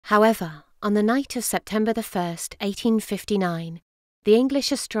However, on the night of September 1st, 1859, the English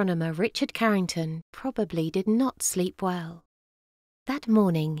astronomer Richard Carrington probably did not sleep well. That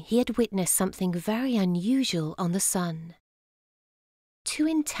morning he had witnessed something very unusual on the sun. Two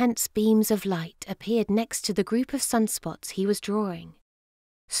intense beams of light appeared next to the group of sunspots he was drawing.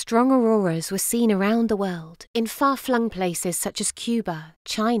 Strong auroras were seen around the world, in far-flung places such as Cuba,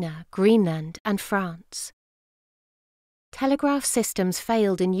 China, Greenland, and France. Telegraph systems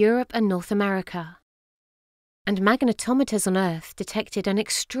failed in Europe and North America, and magnetometers on Earth detected an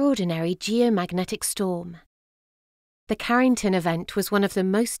extraordinary geomagnetic storm. The Carrington event was one of the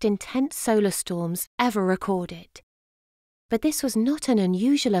most intense solar storms ever recorded. But this was not an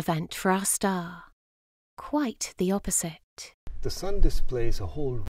unusual event for our star. Quite the opposite. The sun displays a whole